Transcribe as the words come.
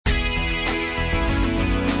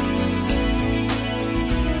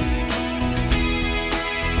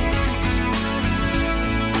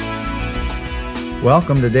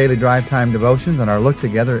Welcome to Daily Drive Time Devotions and our look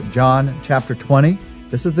together at John chapter 20.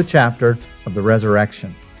 This is the chapter of the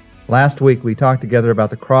resurrection. Last week we talked together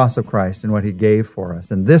about the cross of Christ and what he gave for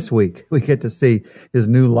us. And this week we get to see his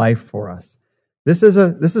new life for us. This is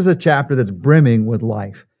a chapter that's brimming with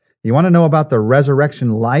life. You want to know about the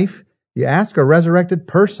resurrection life? You ask a resurrected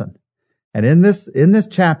person. And in this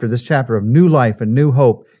chapter of new life and new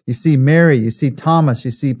hope, you see Mary, you see Thomas, you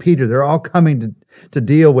see Peter. They're all coming to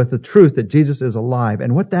deal with the truth that Jesus is alive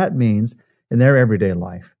and what that means in their everyday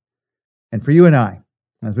life. And for you and I,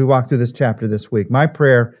 as we walk through this chapter this week, my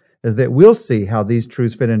prayer is that we'll see how these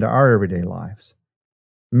truths fit into our everyday lives.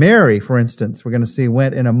 Mary, for instance, we're going to see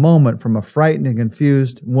went in a moment from a frightened and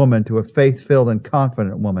confused woman to a faith-filled and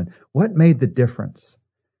confident woman. What made the difference?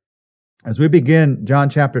 As we begin John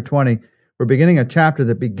chapter 20, we're beginning a chapter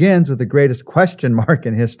that begins with the greatest question mark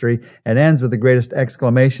in history and ends with the greatest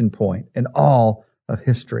exclamation point in all of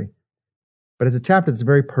history. But it's a chapter that's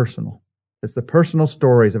very personal. It's the personal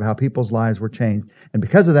stories of how people's lives were changed. And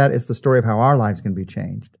because of that, it's the story of how our lives can be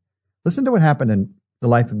changed. Listen to what happened in the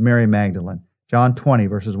life of Mary Magdalene, John 20,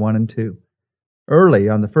 verses 1 and 2. Early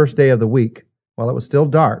on the first day of the week, while it was still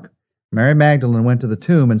dark, Mary Magdalene went to the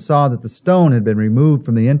tomb and saw that the stone had been removed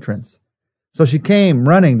from the entrance. So she came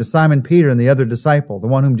running to Simon Peter and the other disciple, the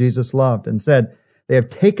one whom Jesus loved, and said, "They have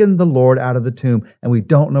taken the Lord out of the tomb, and we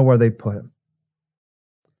don't know where they put him."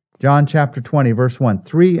 John chapter 20, verse 1,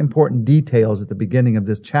 three important details at the beginning of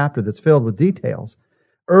this chapter that's filled with details.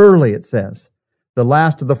 Early, it says, the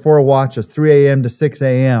last of the 4 watches, 3 a.m. to 6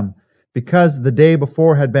 a.m., because the day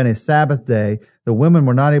before had been a Sabbath day, the women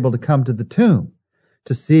were not able to come to the tomb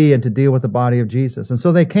to see and to deal with the body of Jesus. And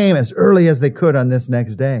so they came as early as they could on this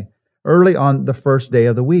next day. Early on the first day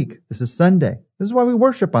of the week. This is Sunday. This is why we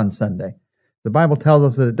worship on Sunday. The Bible tells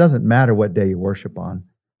us that it doesn't matter what day you worship on.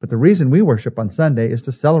 But the reason we worship on Sunday is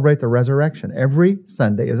to celebrate the resurrection. Every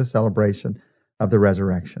Sunday is a celebration of the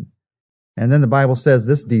resurrection. And then the Bible says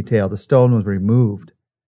this detail, the stone was removed.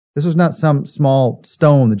 This was not some small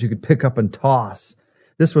stone that you could pick up and toss.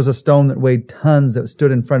 This was a stone that weighed tons that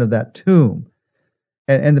stood in front of that tomb.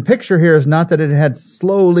 And the picture here is not that it had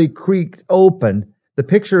slowly creaked open. The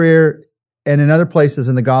picture here and in other places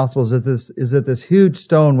in the Gospels is that this huge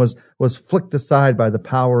stone was flicked aside by the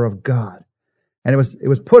power of God. And it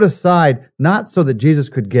was put aside not so that Jesus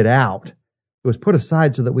could get out. It was put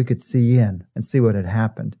aside so that we could see in and see what had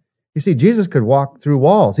happened. You see, Jesus could walk through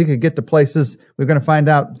walls. He could get to places we're going to find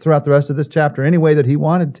out throughout the rest of this chapter any way that he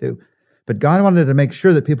wanted to. But God wanted to make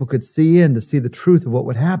sure that people could see in to see the truth of what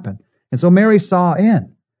would happen. And so Mary saw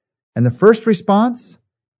in. And the first response,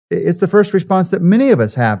 it's the first response that many of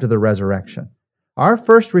us have to the resurrection. Our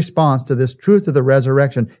first response to this truth of the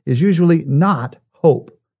resurrection is usually not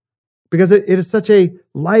hope. Because it is such a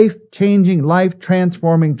life-changing,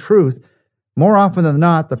 life-transforming truth. More often than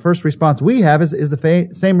not, the first response we have is the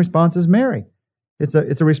same response as Mary. It's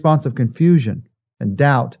a response of confusion and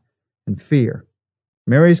doubt and fear.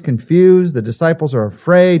 Mary's confused. The disciples are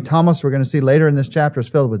afraid. Thomas, we're going to see later in this chapter, is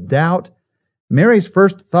filled with doubt. Mary's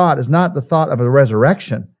first thought is not the thought of a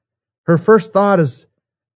resurrection. Her first thought is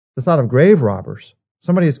the thought of grave robbers.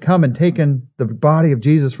 Somebody has come and taken the body of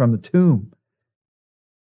Jesus from the tomb.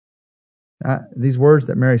 These words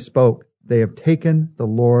that Mary spoke, they have taken the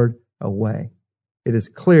Lord away. It is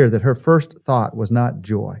clear that her first thought was not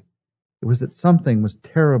joy. It was that something was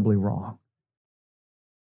terribly wrong.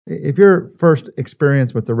 If your first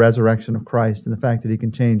experience with the resurrection of Christ and the fact that he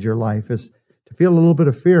can change your life is to feel a little bit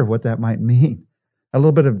of fear of what that might mean, a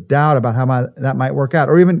little bit of doubt about how that might work out,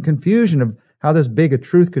 or even confusion of how this big a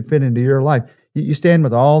truth could fit into your life, you stand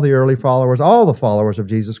with all the early followers, all the followers of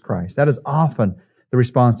Jesus Christ. That is often the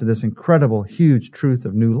response to this incredible, huge truth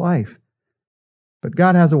of new life. But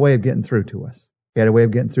God has a way of getting through to us. He had a way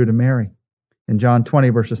of getting through to Mary. In John 20,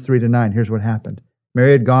 verses 3 to 9, here's what happened.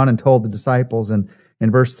 Mary had gone and told the disciples, and in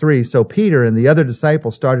verse 3, so Peter and the other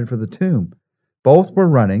disciple started for the tomb. Both were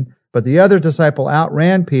running, but the other disciple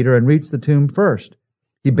outran Peter and reached the tomb first.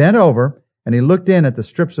 He bent over, and he looked in at the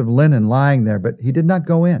strips of linen lying there, but he did not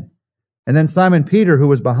go in. And then Simon Peter, who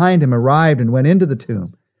was behind him, arrived and went into the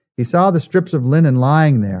tomb. He saw the strips of linen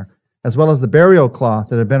lying there, as well as the burial cloth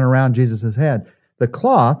that had been around Jesus' head. The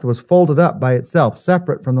cloth was folded up by itself,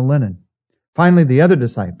 separate from the linen. Finally, the other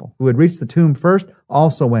disciple, who had reached the tomb first,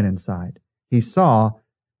 also went inside. He saw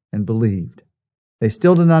and believed. They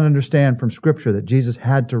still did not understand from Scripture that Jesus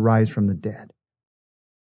had to rise from the dead.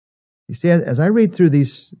 You see, as I read through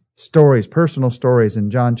these stories, personal stories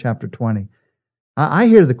in John chapter 20, I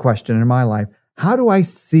hear the question in my life, how do I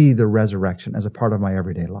see the resurrection as a part of my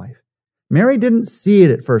everyday life? Mary didn't see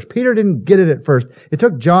it at first. Peter didn't get it at first. It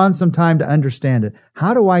took John some time to understand it.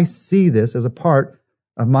 How do I see this as a part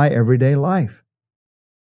of my everyday life?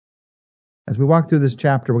 As we walk through this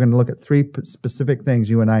chapter, we're going to look at three specific things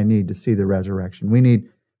you and I need to see the resurrection. We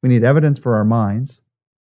need evidence for our minds.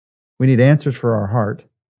 We need answers for our heart.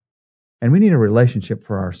 And we need a relationship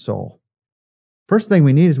for our soul. First thing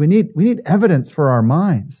we need is we need evidence for our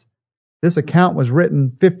minds. This account was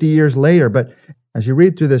written 50 years later, but as you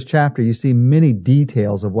read through this chapter, you see many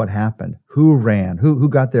details of what happened. Who ran? Who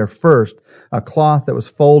got there first? A cloth that was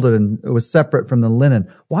folded and it was separate from the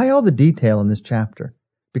linen. Why all the detail in this chapter?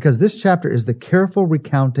 Because this chapter is the careful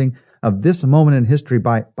recounting of this moment in history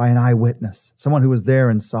by an eyewitness, someone who was there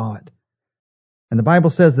and saw it. And the Bible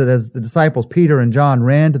says that as the disciples, Peter and John,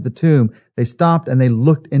 ran to the tomb, they stopped and they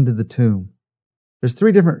looked into the tomb. There's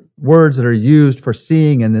three different words that are used for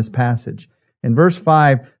seeing in this passage. In verse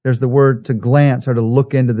 5, there's the word to glance or to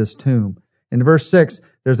look into this tomb. In verse 6,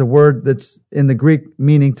 there's a word that's in the Greek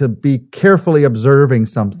meaning to be carefully observing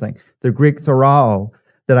something. The Greek thorao,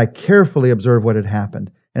 that I carefully observe what had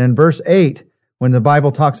happened. And in verse 8, when the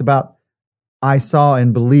Bible talks about I saw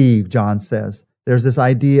and believe, John says, there's this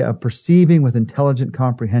idea of perceiving with intelligent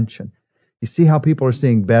comprehension. You see how people are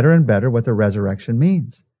seeing better and better what the resurrection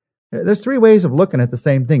means. There's three ways of looking at the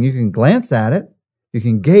same thing. You can glance at it, you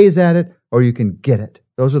can gaze at it, or you can get it.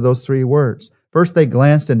 Those are those three words. First, they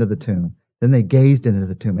glanced into the tomb. Then they gazed into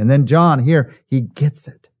the tomb. And then John here, he gets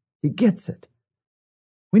it. He gets it.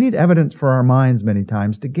 We need evidence for our minds many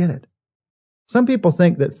times to get it. Some people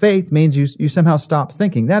think that faith means you somehow stop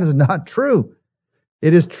thinking. That is not true.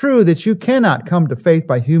 It is true that you cannot come to faith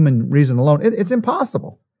by human reason alone. It's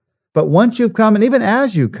impossible. But once you've come, and even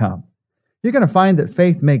as you come, you're going to find that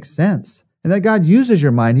faith makes sense and that God uses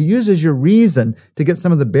your mind. He uses your reason to get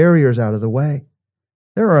some of the barriers out of the way.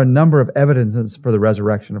 There are a number of evidences for the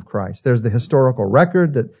resurrection of Christ. There's the historical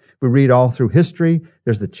record that we read all through history.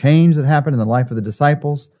 There's the change that happened in the life of the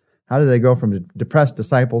disciples. How did they go from depressed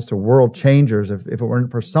disciples to world changers if it weren't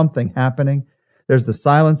for something happening? There's the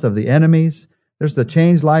silence of the enemies. There's the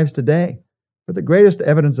changed lives today. But the greatest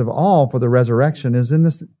evidence of all for the resurrection is in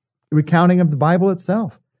this recounting of the Bible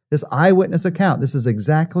itself. This eyewitness account. This is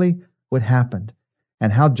exactly what happened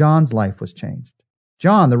and how John's life was changed.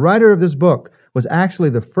 John, the writer of this book, was actually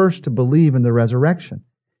the first to believe in the resurrection.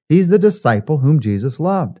 He's the disciple whom Jesus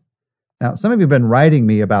loved. Now, some of you have been writing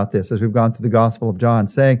me about this as we've gone through the Gospel of John,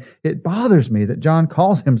 saying, it bothers me that John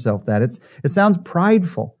calls himself that. It sounds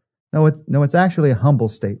prideful. No, it's actually a humble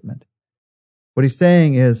statement. What he's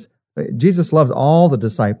saying is, Jesus loves all the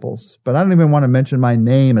disciples, but I don't even want to mention my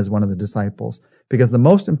name as one of the disciples, because the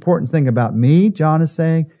most important thing about me, John is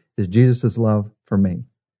saying, is Jesus' love for me.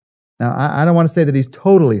 Now, I don't want to say that he's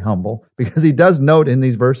totally humble, because he does note in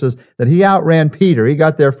these verses that he outran Peter. He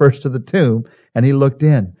got there first to the tomb, and he looked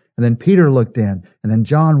in. And then Peter looked in, and then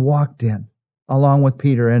John walked in along with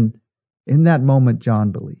Peter. And in that moment,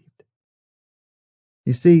 John believed.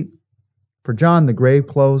 You see, for John, the grave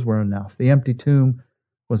clothes were enough. The empty tomb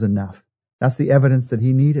was enough. That's the evidence that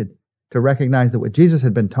he needed to recognize that what Jesus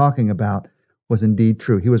had been talking about was indeed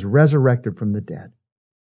true. He was resurrected from the dead.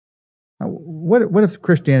 Now, what if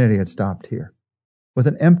Christianity had stopped here with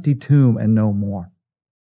an empty tomb and no more?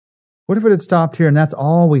 What if it had stopped here and that's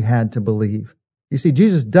all we had to believe? You see,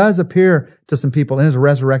 Jesus does appear to some people in his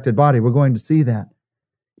resurrected body. We're going to see that.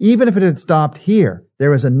 Even if it had stopped here,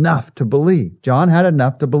 there is enough to believe. John had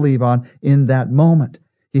enough to believe on in that moment.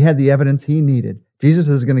 He had the evidence he needed. Jesus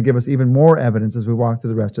is going to give us even more evidence as we walk through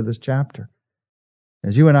the rest of this chapter.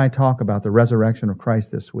 As you and I talk about the resurrection of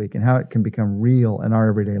Christ this week and how it can become real in our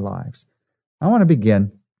everyday lives, I want to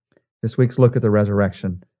begin this week's look at the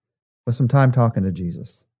resurrection with some time talking to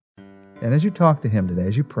Jesus. And as you talk to him today,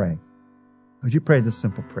 as you pray, would you pray this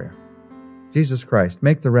simple prayer? Jesus Christ,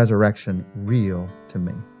 make the resurrection real to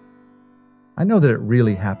me. I know that it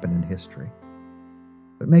really happened in history,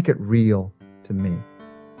 but make it real to me.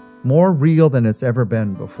 More real than it's ever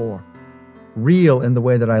been before. Real in the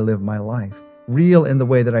way that I live my life. Real in the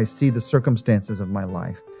way that I see the circumstances of my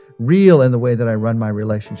life. Real in the way that I run my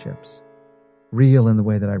relationships. Real in the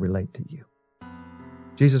way that I relate to you.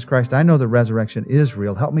 Jesus Christ, I know the resurrection is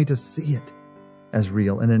real. Help me to see it as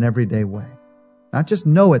real in an everyday way. Not just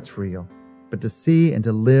know it's real, but to see and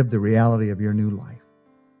to live the reality of your new life.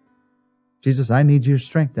 Jesus, I need your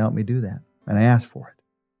strength to help me do that, and I ask for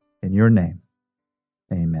it. In your name,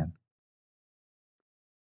 amen.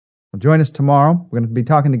 Well, join us tomorrow. We're going to be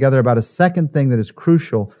talking together about a second thing that is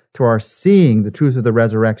crucial to our seeing the truth of the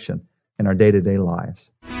resurrection in our day-to-day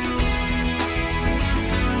lives.